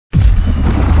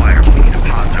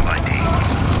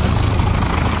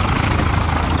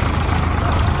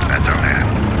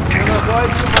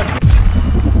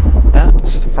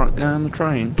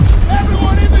trying.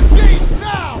 Everyone in the jeep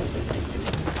now! We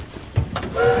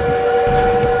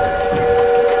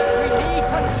need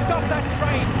to stop that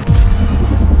train!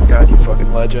 God, you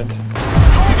fucking legend.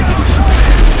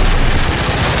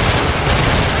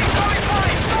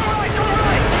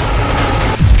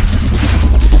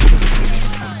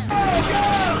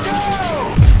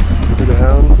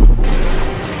 Down.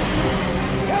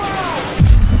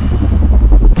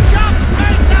 Jump,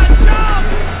 Mason, jump!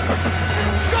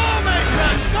 Go,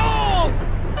 Mason, go!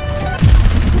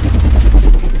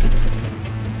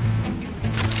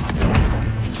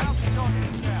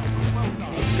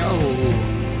 Let's go.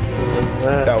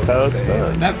 That was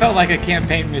insane. That felt like a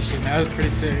campaign mission. That was pretty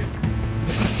sick.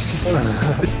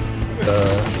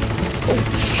 Oh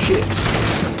shit.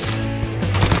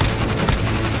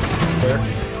 Where?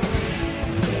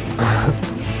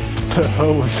 What the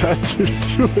hell was that dude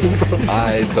doing, bro? I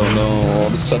don't know. All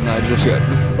of a sudden, I just got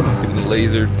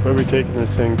lasered. Where are we taking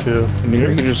this thing to? I mean,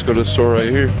 we can just go to the store right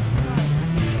here.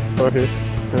 Right here.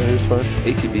 Yeah, here's fine.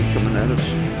 ATV coming at us.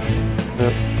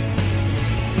 Yep.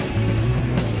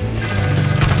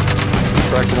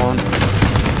 Crack one.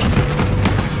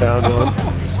 Down one.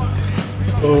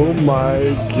 Oh my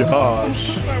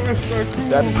gosh. That was so cool.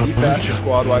 That is the fastest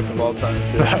squad wipe of all time.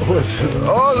 That was.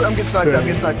 Oh, I'm getting sniped at. I'm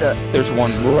getting sniped at. There's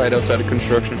one right outside of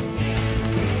construction.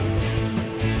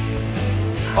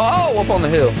 Oh, up on the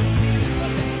hill.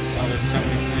 Oh, there's so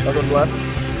many snipers. Another on the left.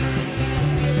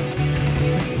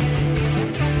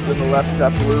 To the left is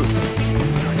absolute.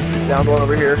 Down one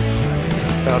over here.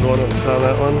 Found one on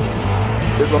that one.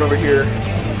 There's one over here.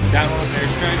 Down one with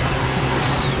airstrike.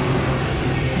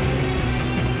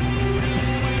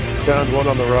 Found one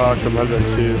on the rock. There might have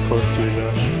been two close to you,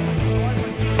 Josh.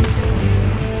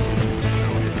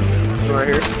 One right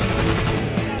here.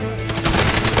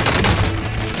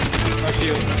 Oh,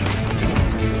 shield.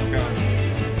 Let's go.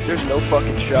 There's no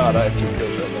fucking shot. I have 2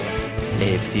 kills right now.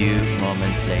 A few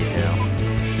moments later.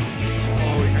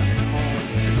 Oh, we got this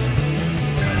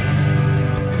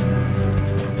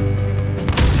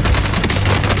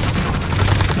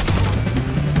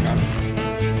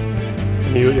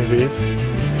Any UAVs?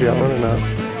 You got one or not?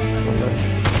 Okay.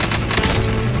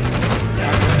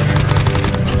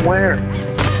 Where?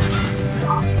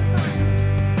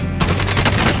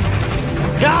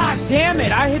 God damn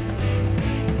it! I hit.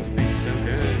 This thing's so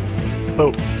good.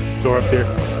 Oh, door up here.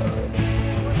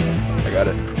 I got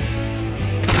it.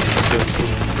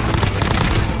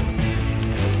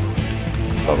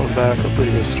 Something back. Hopefully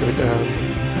you go straight down.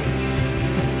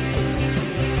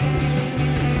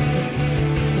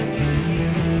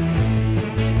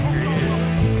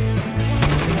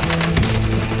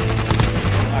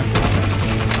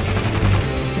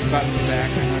 About to back.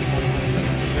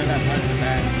 They're that part in the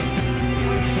back.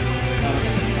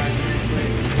 Time to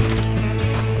sleep.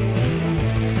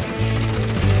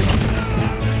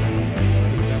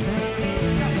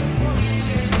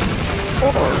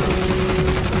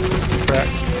 Crack.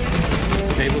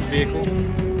 Disabled vehicle.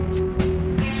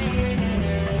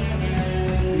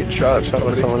 You get shot at Shot by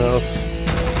somebody. someone else.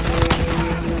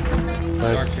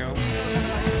 Dark Nice. kill.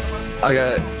 I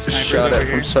got Snipers shot over at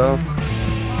here. from south.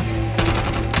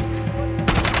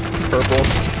 Purple.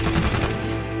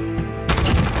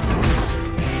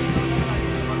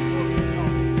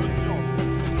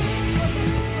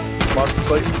 Mark the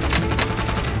plate.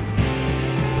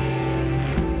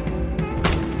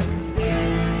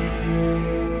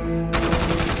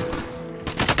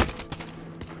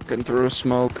 Getting through a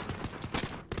smoke.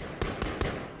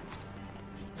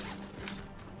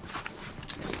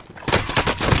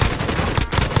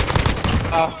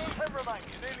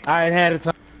 I had it.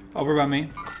 Over by me.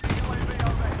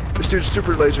 This dude's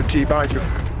super laser T behind you.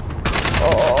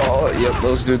 Oh, yep,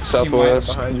 those dudes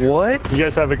southwest. Behind you. What? You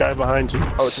guys have a guy behind you.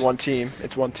 Oh, it's one team.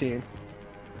 It's one team.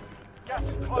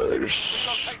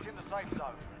 There's...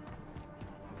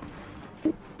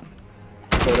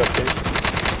 Load up, Case.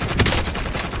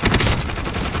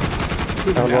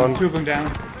 Found one. Two of them down.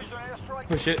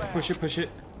 Push it, push it, push it.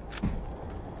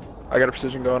 I got a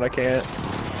precision going. I can't.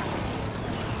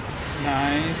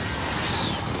 Nice.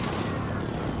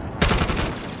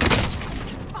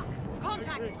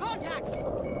 Contact! Contact!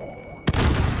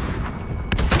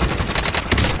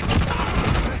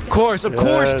 course,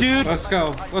 dude. Let's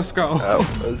go. Let's go. That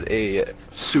was a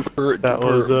super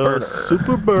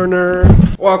burner.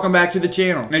 Welcome back to the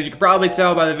channel. And as you can probably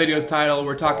tell by the video's title,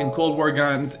 we're talking Cold War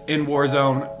guns in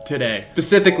Warzone today.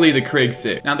 Specifically the Krig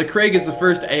 6. Now the Krig is the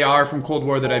first AR from Cold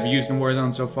War that I've used in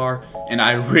Warzone so far, and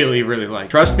I really like.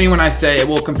 Trust me when I say it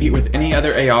will compete with any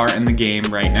other AR in the game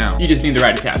right now. You just need the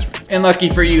right attachments. And lucky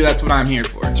for you, that's what I'm here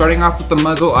for. Starting off with the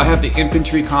muzzle, I have the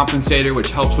infantry compensator, which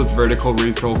helps with vertical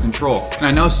recoil control. And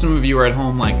I know some of you are at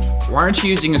home like, why aren't you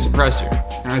using a suppressor?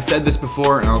 And I said this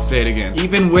before and I'll say it again.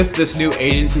 Even with this new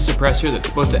agency suppressor that's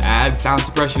supposed to add sound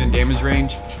suppression and damage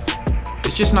range,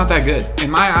 it's just not that good. In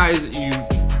my eyes, you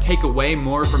take away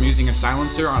more from using a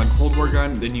silencer on a Cold War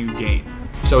gun than you gain.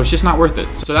 So it's just not worth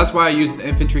it. So that's why I use the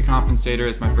infantry compensator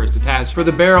as my first attachment. For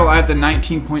the barrel, I have the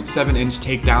 19.7 inch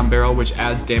takedown barrel, which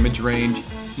adds damage range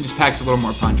and just packs a little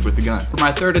more punch with the gun. For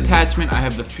my third attachment, I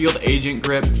have the field agent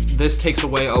grip. This takes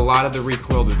away a lot of the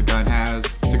recoil that the gun has.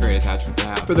 It's a great attachment to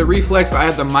have. For the reflex, I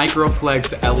have the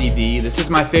Microflex LED. This is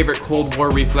my favorite Cold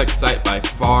War reflex sight by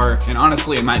far, and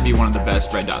honestly, it might be one of the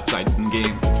best red dot sights in the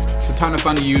game. It's a ton of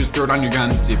fun to use. Throw it on your gun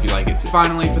and see if you like it too.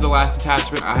 Finally, for the last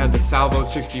attachment, I have the Salvo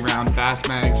 60 round fast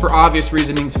mags. For obvious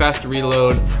reasonings, faster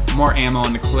reload, more ammo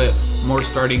in the clip, more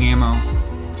starting ammo.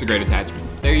 It's a great attachment.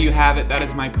 There you have it, that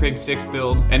is my Krig 6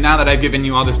 build. And now that I've given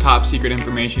you all this top secret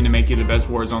information to make you the best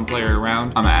Warzone player around,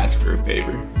 I'm gonna ask for a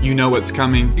favor. You know what's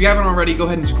coming. If you haven't already, go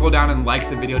ahead and scroll down and like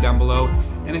the video down below.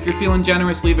 And if you're feeling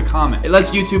generous, leave a comment. It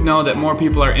lets YouTube know that more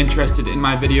people are interested in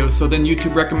my videos, so then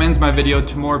YouTube recommends my video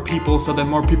to more people, so then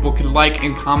more people could like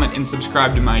and comment and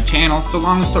subscribe to my channel. The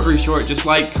long story short, just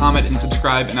like, comment, and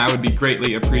subscribe, and I would be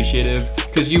greatly appreciative,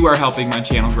 because you are helping my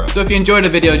channel grow. So if you enjoyed the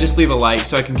video, just leave a like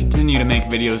so I can continue to make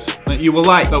videos that you will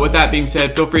like. But with that being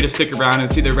said, feel free to stick around and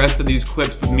see the rest of these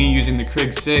clips with me using the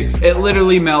Krig 6. It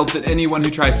literally melts, and anyone who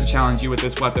tries to challenge you with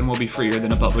this weapon will be freer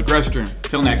than a public restroom.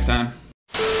 Till next time.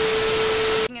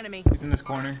 Enemy. He's in this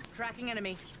corner. Tracking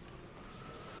enemy.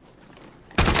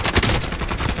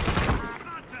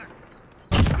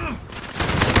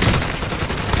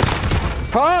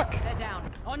 Fuck! They're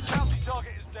down. On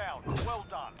Target is down. Well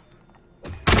done.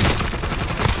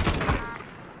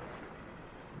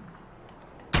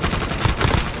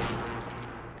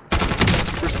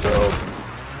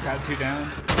 Got two down.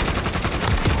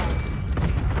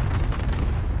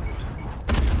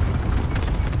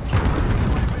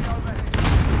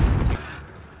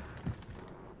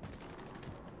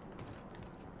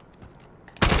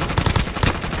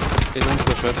 Hey, don't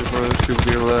push up before those two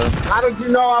gear left. How did you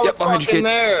know I was behind you, fucking kid.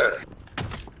 there?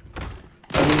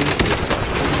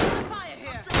 fire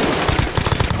here.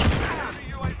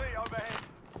 UAV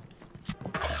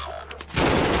overhead.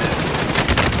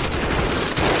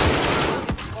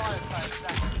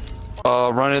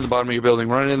 Run in the bottom of your building.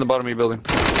 Run in the bottom of your building.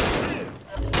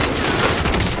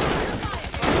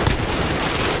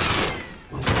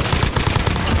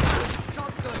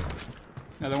 Shot's good.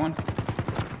 Another one.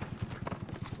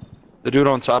 The dude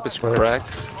on top is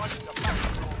cracked.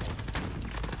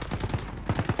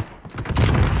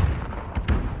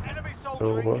 Enemy Oh,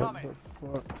 soldier what incoming. the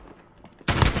fuck?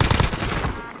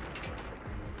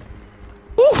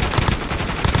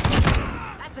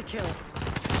 That's a kill.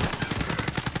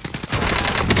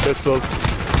 Pistols.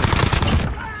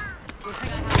 Good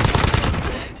thing I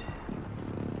have.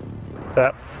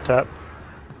 Tap, tap.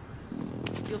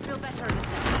 You'll feel better in a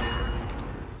second.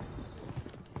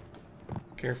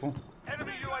 Careful.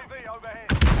 Enemy UAV overhead.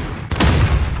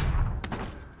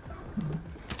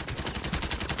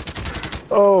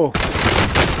 Oh,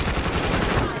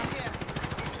 Fire here.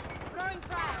 Throwing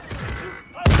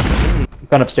frag.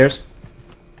 Going upstairs.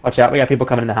 Watch out, we got people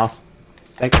coming in the house.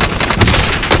 Thanks.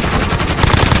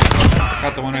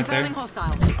 Got the one right there. Confirming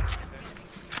hostile.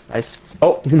 Nice.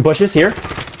 Oh, he's in the bushes here.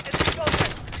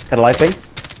 Got a life thing.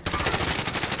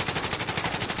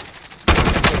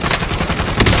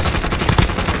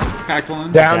 Cracked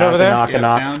one. Down over there? Knock, Yeah,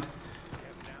 knock. downed.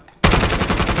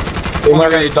 You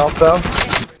want to yourself though?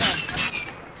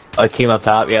 A team up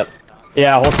top, yep.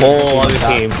 Yeah, whole team. Oh, other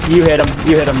team. You hit him,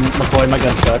 McCoy, my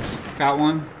gun sucks. Got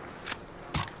one.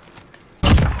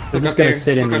 They're Look just up gonna here.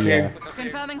 sit in Look up the, here.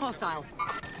 Confirming hostile.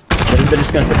 they're just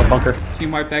gonna sit in the bunker.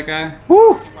 Team wipe that guy.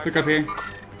 Woo! Look up here.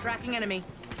 Tracking enemy.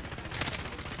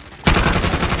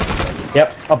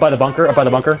 Yep, up by the bunker,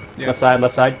 Yeah. Left side,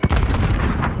 left side.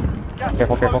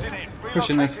 Careful, careful. Closing in.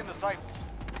 Pushing this. In the safe.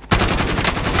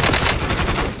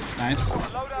 Nice.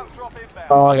 Loadout drop inbound.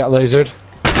 Oh, I got lasered.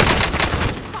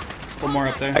 One more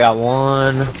up there. I got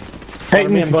one. Hey,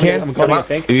 I'm going to get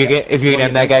fake. If you can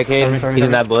have that guy, Kane, he's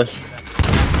in that bush.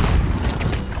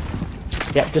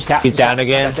 Yep, just tap. He's down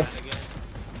again. Gotcha.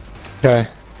 Okay.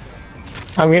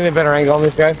 I'm getting a better angle on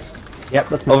these guys.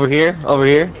 Yep, let's move. Over here, over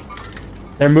here.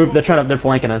 They're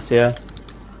flanking us, yeah.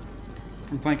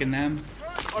 I'm flanking them.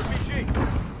 RPG.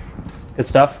 Good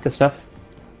stuff, good stuff.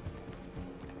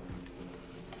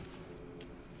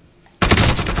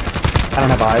 I don't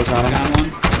have eyes on him. Down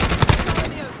one.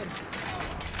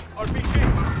 RPG.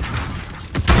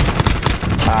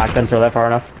 Ah, I couldn't throw that far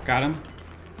enough. Got him.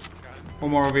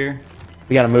 One more over here.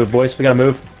 We gotta move, boys, we gotta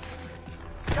move.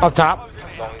 Up top.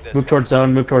 Move towards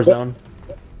zone, move towards zone.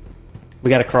 We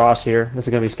gotta cross here. This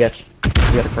is gonna be sketch.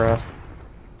 We gotta cross.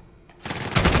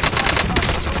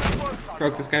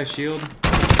 Broke this guy's shield.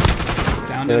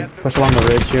 Downed Good. him. Push along the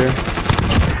ridge here.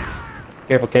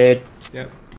 Careful, Cade. Yep.